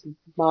this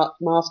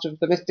master of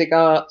the mystic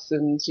arts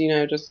and,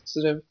 just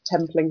sort of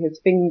templing his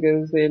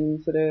fingers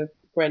in sort of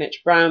Greenwich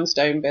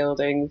brownstone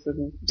buildings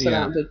and Yeah.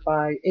 surrounded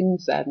by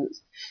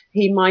incense,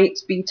 he might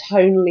be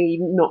tonally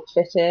not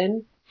fit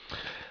in.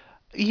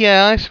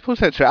 Yeah, I suppose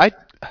that's right.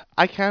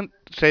 I can't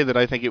say that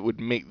I think it would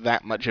make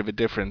that much of a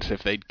difference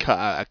if they'd cut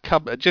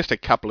out just a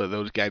couple of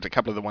those gags, a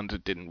couple of the ones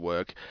that didn't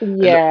work.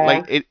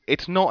 Like Yeah,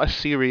 it's not a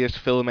serious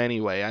film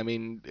anyway. I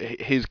mean,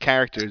 his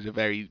character is a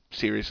very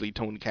seriously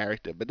toned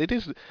character, but it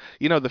is,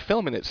 the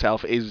film in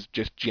itself is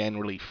just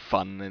generally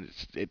fun and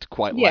it's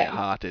quite yeah.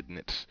 light-hearted and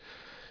it's,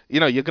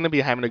 you're going to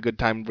be having a good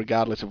time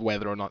regardless of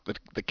whether or not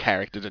the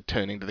characters are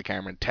turning to the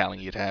camera and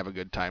telling you to have a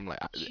good time like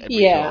every so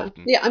Yeah,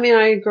 often. yeah. I mean,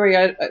 I agree.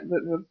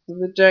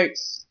 The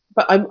jokes,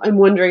 but I'm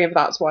wondering if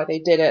that's why they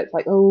did it. It's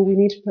like, oh, we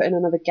need to put in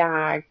another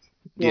gag.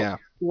 It's not Yeah.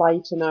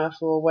 light enough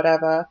or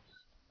whatever.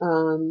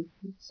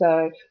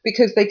 So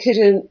because they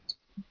didn't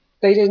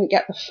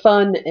get the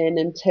fun in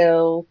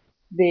until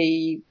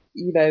the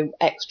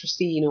extra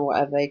scene or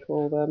whatever they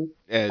call them.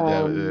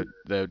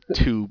 The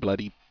two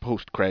bloody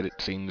post-credit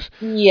scenes.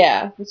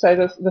 Yeah. So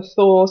Yeah. the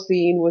Thor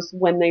scene was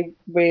when they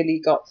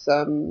really got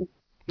some,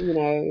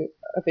 a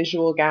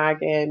visual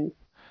gag in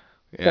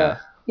that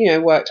Yeah.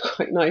 worked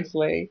quite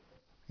nicely.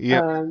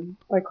 Yep.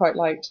 I quite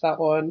liked that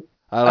one.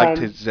 I liked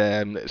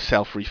Um, his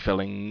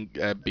self-refilling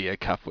beer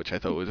cup, which I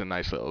thought was a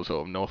nice little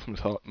sort of Norse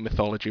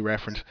mythology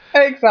reference.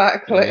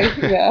 exactly,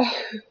 Yeah.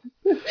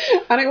 yeah,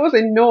 and it was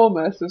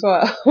enormous as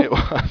It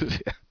well. was.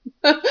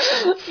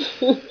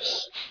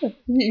 Yeah.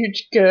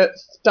 Huge Gert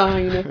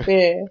Stein of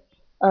beer.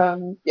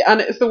 Yeah,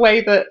 and it's the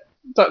way that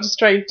Doctor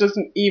Strange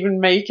doesn't even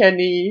make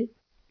any.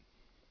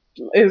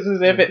 Is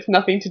as if Mm. it's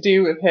nothing to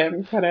do with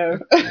him. Kind Yeah.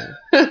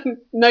 of.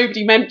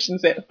 Nobody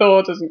mentions it.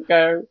 Thor doesn't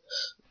go.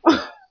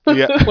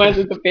 Yeah. Where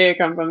did the beer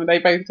come from? And they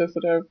both just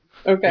sort of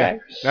Yeah. okay.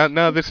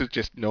 No, this is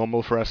just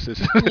normal for us.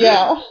 This.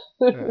 Yeah.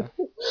 Yeah.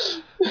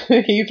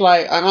 He's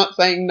like, I'm not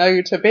saying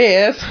no to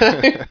beer.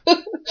 So.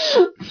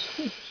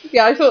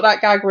 Yeah, I thought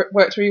that gag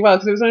worked really well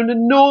because it was an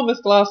enormous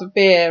glass of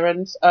beer,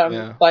 and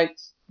Yeah. like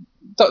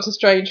Doctor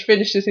Strange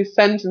finishes his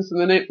sentence,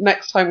 and the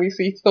next time we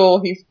see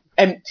Thor, he's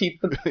emptied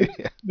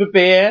Yeah. the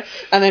beer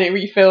and then it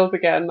refills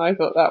again. I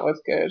thought that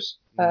was good.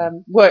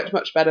 Mm. Worked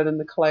much better than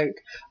the cloak.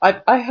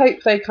 I hope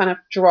they kind of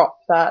drop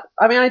that.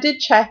 I mean, I did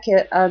check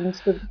it, and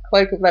the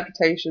cloak of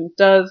levitation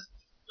has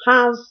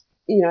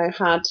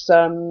had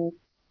some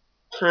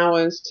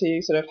powers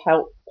to sort of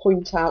help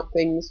point out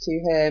things to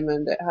him,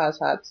 and it has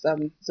had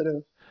some sort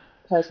of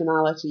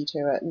personality to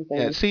it and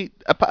Yeah, things. see,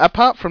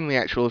 apart from the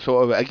actual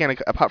sort of, again,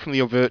 apart from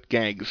the overt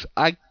gags,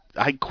 I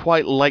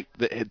quite like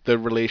the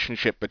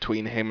relationship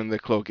between him and the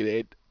cloak.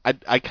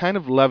 I kind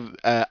of love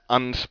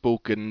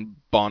unspoken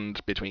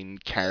bonds between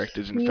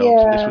characters in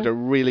films, and this was Yeah, a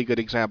really good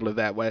example of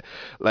that. Where,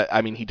 like,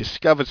 I mean, he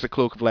discovers the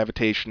cloak of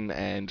levitation,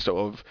 and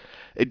sort of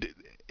it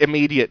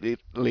immediately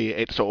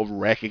it sort of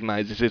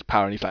recognizes his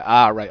power, and he's like,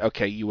 ah, right,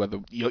 okay, you're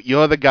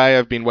the guy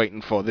I've been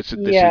waiting for.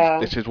 yeah,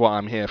 This is what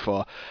I'm here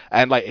for.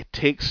 And like it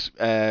takes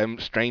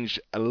Strange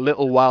a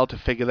little while to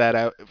figure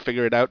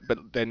it out, but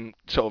then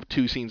sort of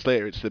two scenes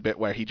later, it's the bit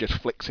where he just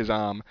flicks his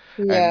arm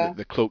and yeah,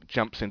 the cloak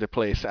jumps into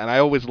place. And I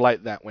always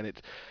like that when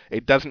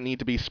it doesn't need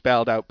to be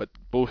spelled out, but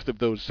both of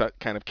those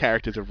kind of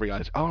characters have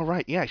realized, oh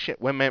right, yeah, shit,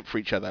 we're meant for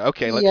each other.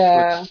 Okay,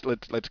 yeah,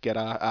 let's get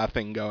our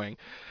thing going.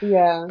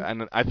 yeah.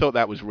 And I thought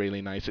that was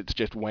really nice. It's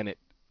just when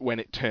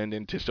it turned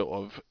into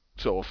sort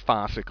of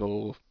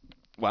farcical,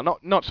 well,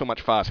 not so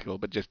much farcical,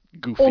 but just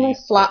goofy.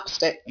 Almost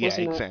slapstick, Yeah,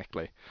 wasn't it?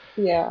 exactly.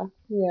 Yeah,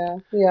 yeah,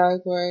 yeah. I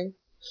agree.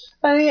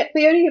 And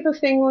the only other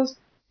thing was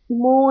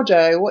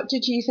Mordo. What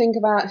did you think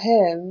about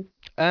him?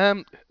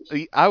 Um,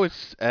 I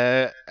was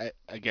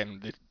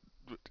again.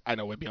 I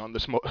know we're beyond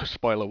the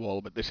spoiler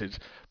wall, but this is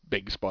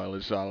big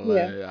spoilers. So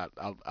Yeah.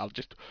 I'll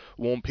just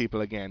warn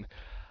people again.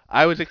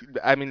 I was,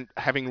 I mean,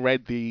 having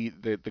read the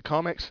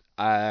comics,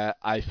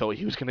 I thought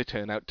he was going to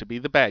turn out to be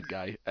the bad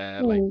guy,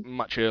 like Mm,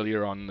 much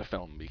earlier on in the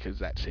film, because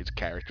that's his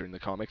character in the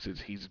comics.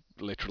 Is he's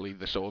literally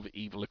the sort of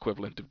evil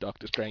equivalent of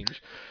Doctor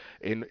Strange.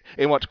 In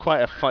what's quite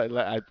a fun,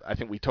 I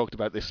think we talked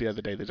about this the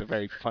other day. There's a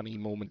very funny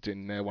moment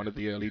in one of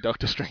the early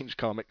Doctor Strange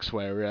comics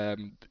where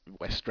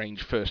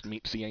Strange first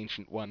meets the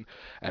Ancient One,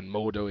 and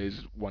Mordo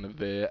is one of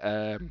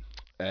the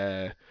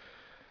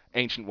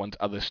Ancient One's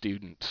other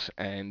students,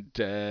 and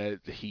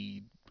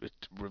he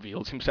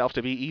reveals himself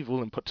to be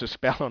evil and puts a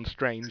spell on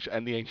Strange,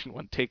 and the Ancient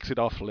One takes it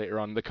off later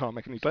on in the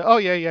comic, and he's like, "Oh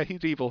yeah, yeah,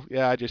 he's evil.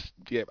 Yeah,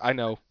 yeah, I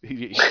know.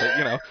 But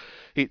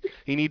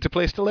he needs a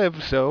place to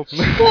live, so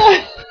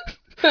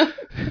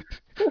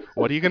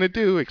what are you gonna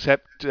do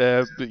except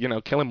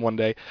kill him one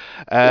day?"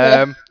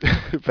 yeah. Um,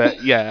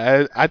 but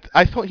yeah,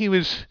 I thought he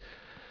was.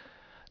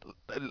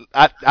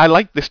 I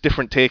liked this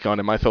different take on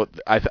him. I thought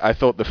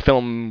the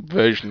film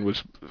version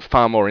was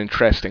far more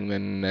interesting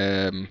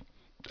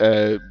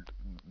uh,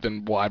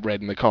 than what I've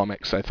read in the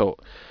comics. I thought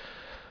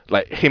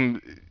like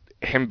him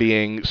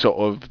being sort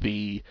of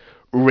the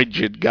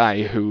rigid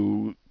guy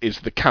who is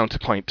the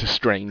counterpoint to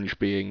Strange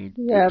being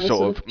Yeah, the sort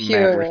sort of of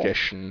purist.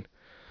 maverickish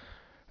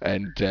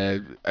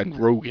and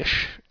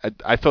roguish.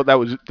 I thought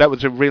that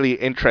was a really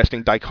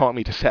interesting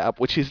dichotomy to set up,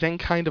 which is then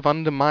kind of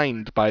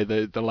undermined by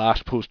the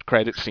last post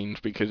credit scenes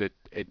because it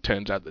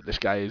turns out that this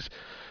guy is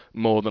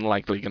more than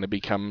likely going to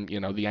become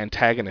the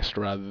antagonist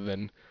rather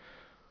than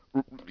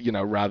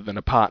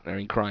a partner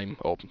in crime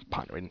or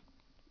partner in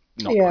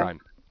not Yeah,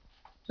 crime.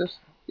 just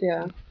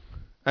yeah,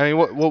 I mean,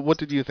 what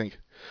did you think?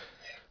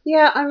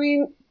 yeah. I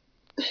mean,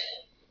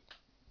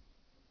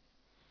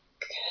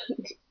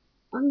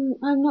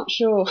 I'm not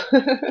sure.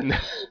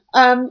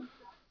 um,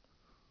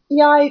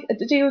 yeah, I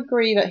do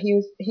agree that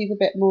he's a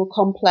bit more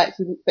complex,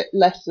 a bit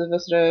less of a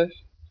sort of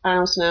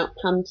out and out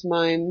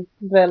pantomime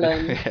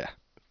villain. Yeah.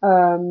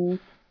 Um,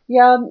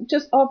 yeah,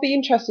 just I'll be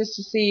interested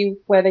to see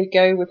where they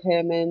go with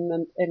him in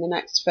the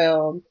next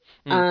film.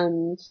 Mm,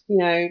 And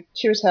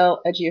Chiwetel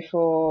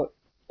Ejiofor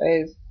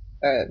is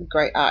a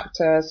great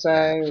actor, so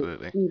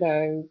absolutely.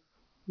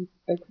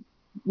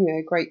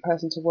 a great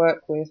person to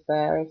work with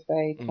there if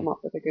they Mm, come up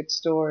with a good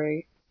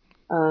story.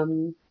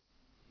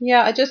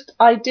 Yeah,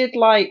 I did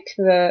like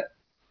that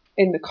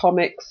in the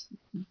comics,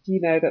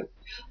 that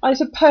I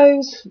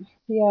suppose,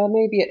 yeah,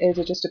 maybe it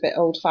is just a bit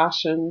old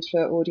fashioned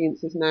for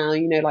audiences now,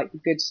 like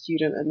the good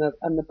student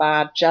and the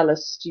bad,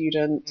 jealous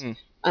student. mm,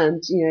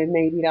 And,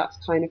 maybe that's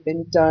kind of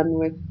been done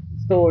with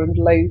Thor and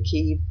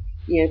Loki.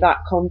 That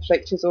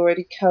conflict is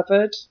already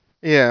covered.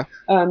 yeah.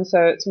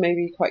 So it's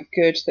maybe quite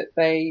good that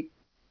they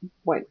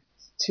went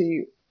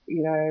to,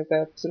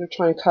 they're sort of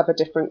trying to cover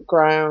different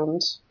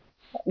ground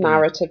Mm.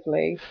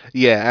 narratively.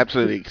 Yeah,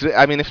 absolutely. 'Cause,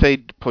 I mean, if they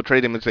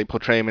portrayed him as they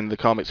portray him in the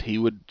comics, he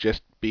would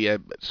just be a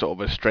sort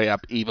of a straight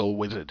up evil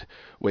wizard,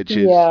 which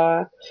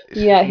Yeah, is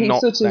yeah. He's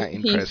not sort of that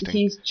interesting.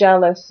 he's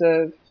jealous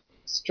of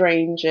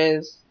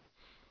Strange's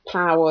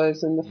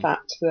powers and the Mm,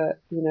 fact that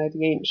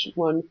the Ancient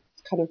One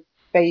kind of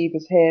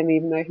favors him,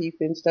 even though he's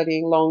been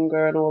studying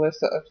longer and all this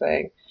sort of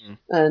thing, mm,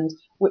 and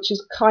which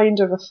is kind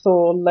of a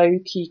Thor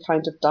Loki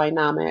kind of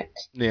dynamic.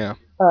 yeah.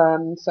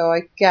 So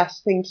I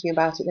guess thinking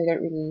about it, they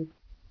don't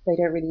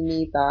really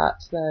need that.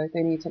 So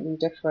they need something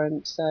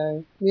different.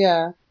 So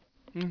yeah,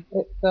 Mm,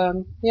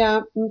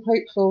 I'm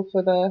hopeful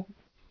for the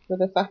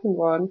second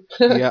one.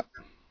 yeah.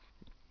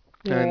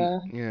 And Yeah.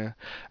 yeah,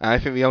 and I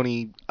think the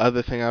only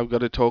other thing I've got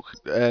to talk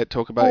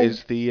about Oh,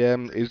 is the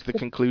the,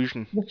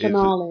 conclusion. the Is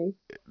finale.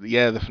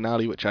 Yeah, the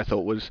finale, which I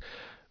thought was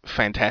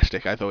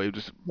fantastic. I thought it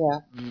was Yeah.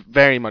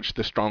 very much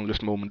the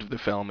strongest moment of the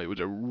film. It was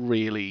a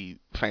really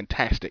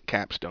fantastic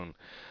capstone,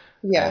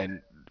 Yeah.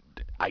 and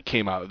I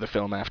came out of the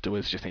film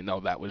afterwards just thinking, no,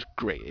 that was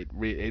great. It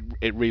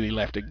really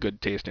left a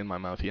good taste in my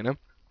mouth, you know?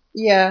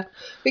 Yeah.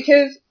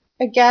 Because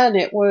again,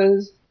 it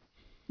was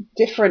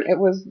different. It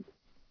was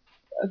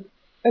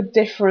a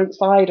different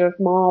side of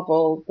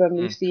Marvel than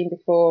we've Mm, seen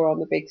before on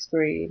the big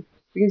screen.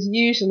 Because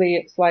usually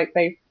it's like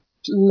they've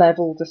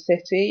leveled a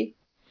city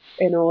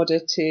in order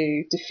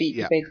to defeat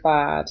the yeah, big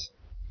bad.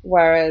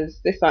 Whereas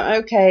this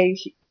time, okay,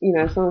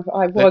 some of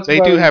I was they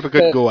do worried have a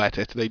good that. go at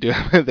it. They do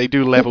they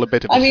do level a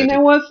bit of I a mean, there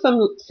city. was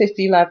some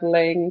city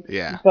leveling,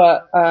 Yeah,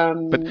 but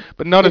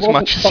but not it as wasn't.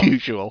 much as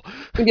usual.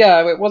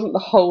 Yeah, it wasn't the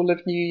whole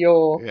of New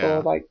York or Yeah.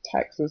 like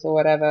Texas or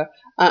whatever.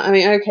 I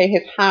mean, okay,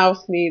 his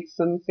house needs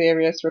some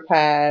serious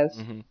repairs.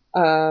 Hmm.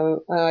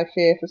 I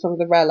fear for some of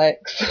the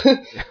relics, Yeah.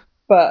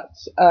 but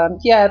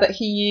yeah, that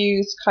he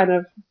used kind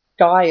of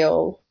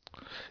guile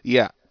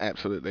Yeah,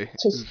 absolutely.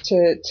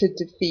 to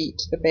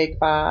defeat the big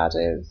bad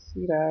is,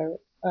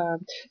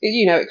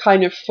 it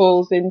kind of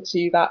falls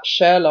into that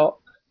Sherlock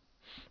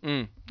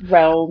Mm.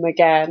 realm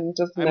again, I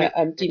doesn't mean, it?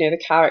 And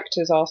the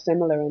characters are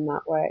similar in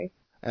that way.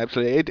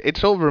 absolutely. It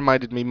sort of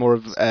reminded me more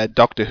of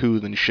Doctor Who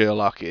than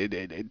Sherlock. It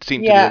seemed to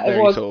be a Yeah, it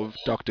very was. sort of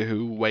Doctor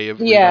Who way of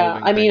Yeah,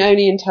 resolving I mean, things.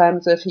 only in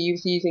terms of he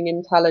was using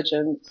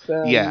intelligence,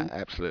 Yeah,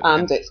 absolutely.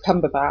 and it's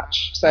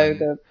Cumberbatch, so And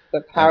the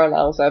and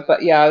parallels are.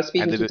 But yeah, I was and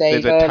speaking to there's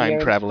Dave a time earlier.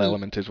 travel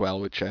element as well,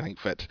 which I think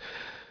fits.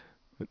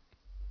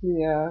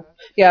 Yeah,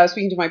 yeah, I was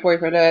speaking to my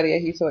boyfriend earlier.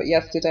 He saw it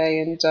yesterday,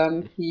 and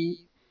he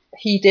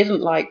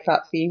didn't like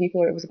that scene. He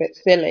thought it was a bit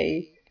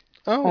silly,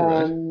 Oh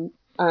right. um,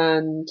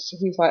 and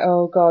he was like,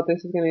 "Oh God,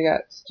 this is going to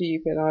get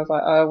stupid." And I was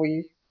like, "Oh,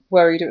 we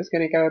worried it was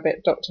going to go a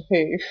bit Doctor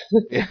Who."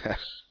 Yeah.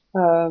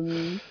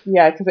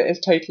 Yeah, because it is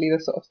totally the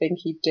sort of thing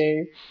he'd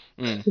do.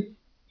 Mm.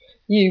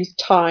 Use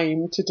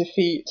time to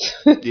defeat.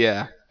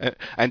 Yeah.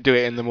 And do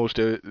it in the most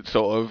sort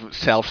of Yeah,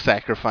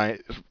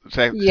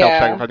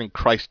 self-sacrificing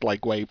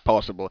Christ-like way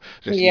possible.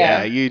 Just yeah,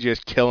 yeah, you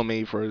just kill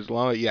me for as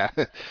long. Yeah.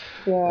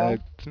 yeah, uh,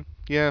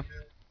 yeah.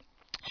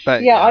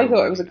 But yeah. yeah, I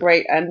thought it was really a good.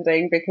 great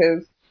ending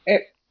because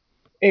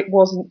it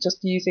wasn't just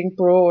using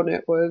brawn;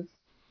 it was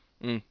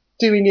Mm.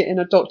 doing it in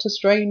a Doctor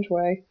Strange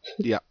way.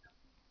 Yeah.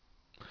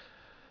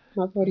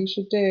 That's what he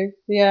should do.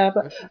 Yeah,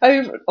 but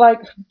over like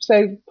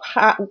so,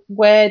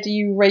 where do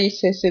you rate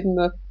it in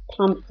the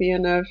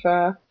pantheon of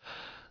I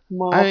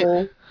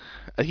Marvel?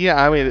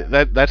 Yeah, I mean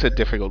that's a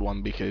difficult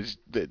one because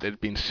there's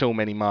been so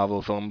many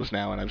Marvel films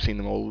now, and I've seen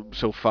them all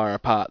so far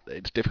apart that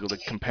it's difficult to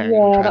compare and Yeah,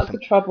 contrast that's them.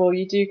 the trouble.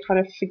 You do kind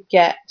of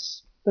forget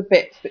the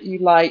bits that you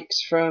liked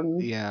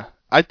from. Yeah,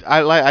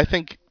 I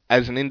think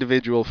as an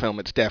individual film,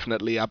 it's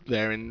definitely up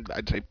there, and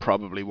I'd say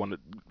probably one of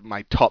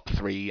my top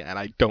three, and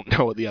I don't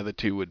know what the other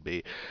two would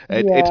be.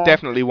 It's Yeah,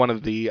 definitely one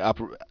of the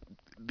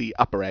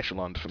upper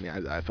echelons for me.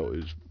 I thought it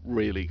was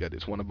really good.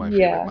 It's one of my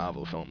favorite yeah.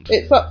 Marvel films.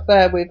 It's up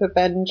there with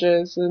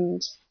Avengers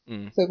and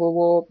Mm. Civil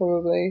War,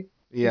 probably.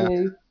 For Yeah.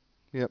 me.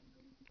 Yep.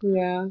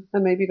 Yeah,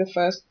 and maybe the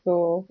first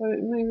Thor.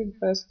 Maybe the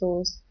first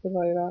Thor's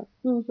below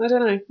that. I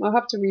don't know. I'll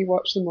have to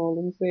rewatch them all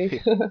and see.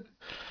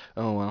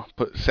 Oh well,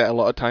 set a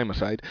lot of time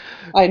aside.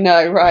 I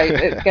know, right?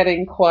 It's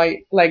getting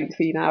quite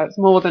lengthy now. It's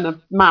more than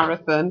a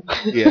marathon.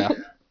 Yeah.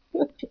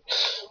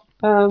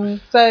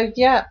 So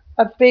yeah,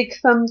 a big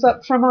thumbs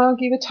up from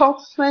Argue the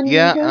Toss, then,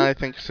 Yeah, Egan. I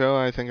think so.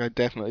 I think I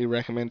definitely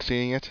recommend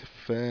seeing it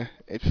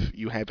if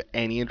you have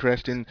any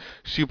interest in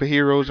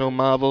superheroes or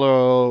Marvel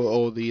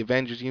or the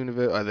Avengers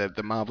universe or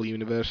the Marvel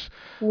universe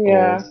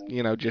or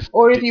Yeah. just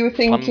Or if you were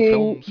fun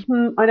thinking,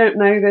 films. I don't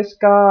know this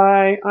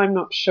guy. I'm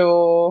not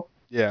sure.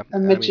 Yeah, A I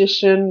mean,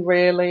 magician,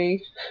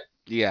 really?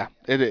 yeah,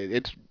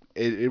 it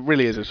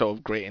really is a sort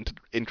of great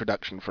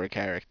introduction for a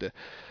character.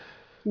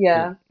 But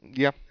Yeah.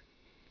 yeah,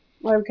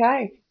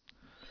 Okay.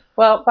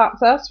 Well,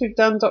 that's us. We've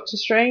done Doctor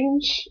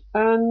Strange.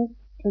 And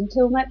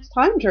until next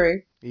time,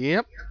 Drew.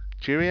 yep.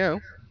 Cheerio.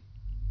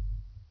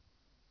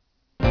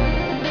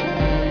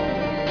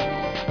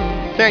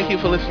 Thank you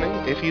for listening.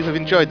 If you have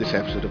enjoyed this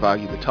episode of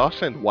Argue the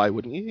Toss, and why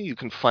wouldn't you? You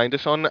can find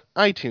us on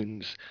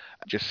iTunes.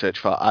 Just search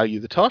for Argue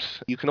the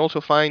Toss. You can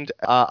also find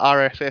our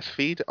RSS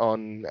feed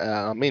on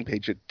our main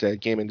page at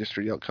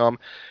GameIndustry.com.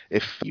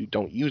 If you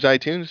don't use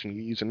iTunes and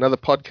you use another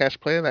podcast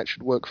player, that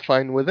should work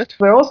fine with it.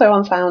 We're also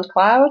on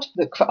SoundCloud.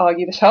 Look for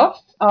Argue the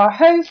Toss. Our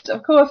host,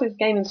 of course, is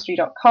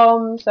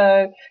GameIndustry.com.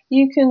 So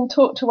you can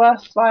talk to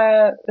us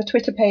via the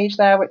Twitter page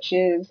there, which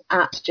is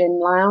at Gin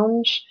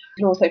Lounge.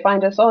 You can also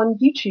find us on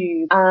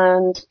YouTube.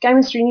 And Game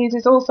Industry News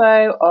is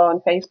also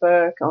on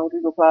Facebook, on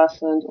Google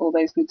Plus, and all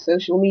those good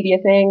social media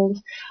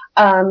things.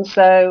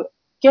 So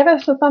give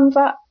us a thumbs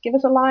up, give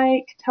us a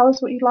like, tell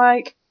us what you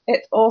like.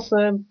 It's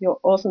awesome. You're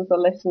awesome for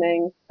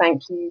listening.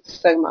 Thank you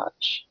so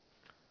much.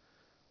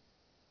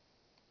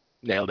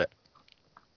 Nailed it.